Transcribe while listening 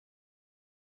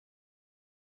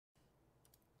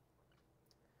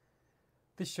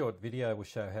This short video will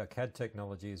show how CAD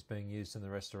technology is being used in the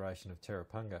restoration of Te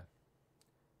Rapunga.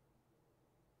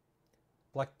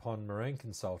 Black Pond Marine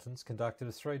Consultants conducted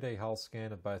a 3D hull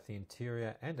scan of both the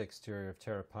interior and exterior of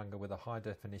Te Rapunga with a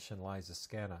high-definition laser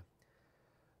scanner.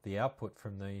 The output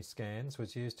from these scans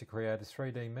was used to create a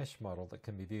 3D mesh model that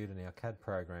can be viewed in our CAD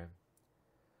program.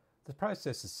 The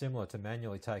process is similar to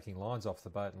manually taking lines off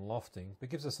the boat and lofting, but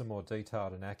gives us a more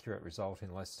detailed and accurate result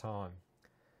in less time.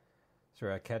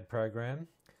 Through our CAD program,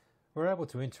 we're able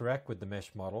to interact with the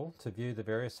mesh model to view the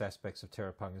various aspects of Te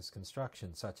Rapunga's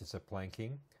construction, such as the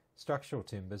planking, structural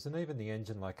timbers and even the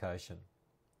engine location.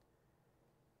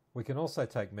 We can also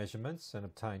take measurements and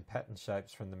obtain pattern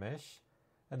shapes from the mesh,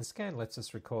 and the scan lets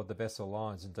us record the vessel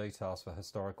lines and details for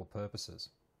historical purposes.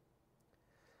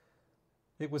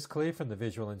 It was clear from the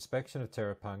visual inspection of Te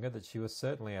Rapunga that she was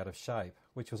certainly out of shape,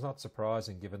 which was not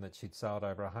surprising given that she'd sailed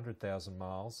over 100,000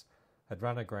 miles, had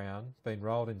run aground, been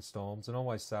rolled in storms and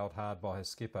always sailed hard by her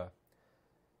skipper.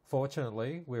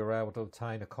 Fortunately, we were able to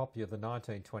obtain a copy of the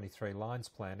 1923 lines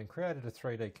plan and created a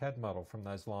 3D CAD model from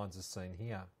those lines as seen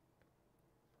here.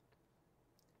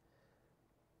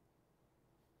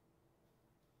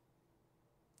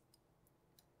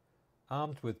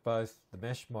 Armed with both the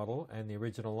mesh model and the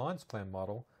original lines plan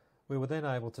model, we were then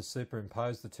able to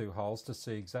superimpose the two hulls to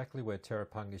see exactly where Te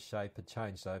Rapunga's shape had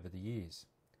changed over the years.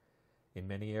 In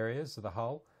many areas of the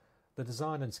hull, the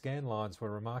design and scan lines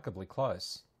were remarkably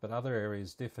close, but other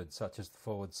areas differed, such as the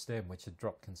forward stem, which had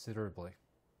dropped considerably.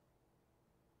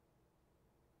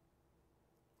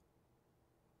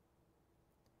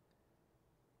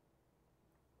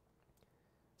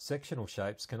 Sectional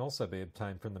shapes can also be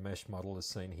obtained from the mesh model as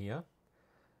seen here,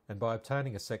 and by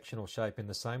obtaining a sectional shape in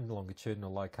the same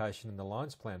longitudinal location in the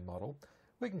lines plan model,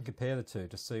 we can compare the two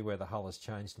to see where the hull has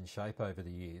changed in shape over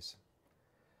the years.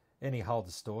 Any hull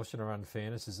distortion or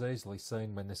unfairness is easily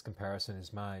seen when this comparison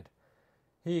is made.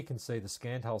 Here you can see the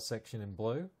scanned hull section in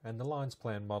blue and the lines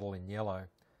plan model in yellow.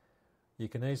 You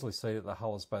can easily see that the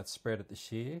hull is both spread at the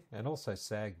shear and also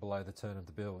sagged below the turn of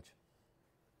the bilge.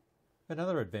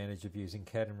 Another advantage of using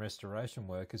CAD in restoration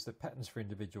work is that patterns for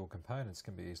individual components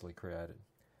can be easily created.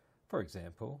 For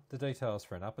example, the details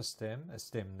for an upper stem, a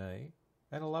stem knee,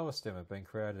 and a lower stem have been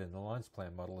created in the lines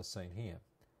plan model as seen here.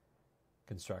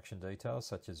 Construction details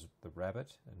such as the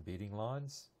rabbet and beading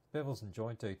lines, bevels and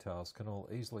joint details can all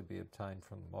easily be obtained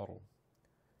from the model.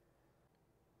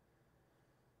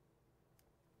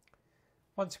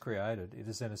 Once created, it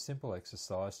is then a simple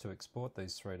exercise to export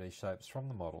these 3D shapes from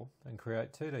the model and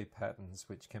create 2D patterns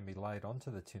which can be laid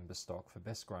onto the timber stock for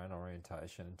best grain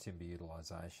orientation and timber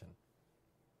utilisation.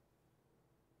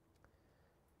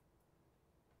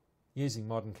 Using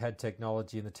modern CAD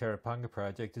technology in the Te Rapunga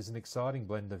project is an exciting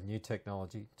blend of new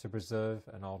technology to preserve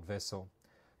an old vessel.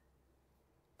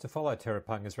 To follow Te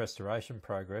Rapunga's restoration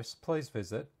progress, please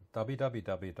visit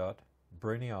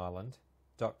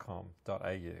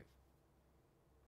www.BrunyIsland.au.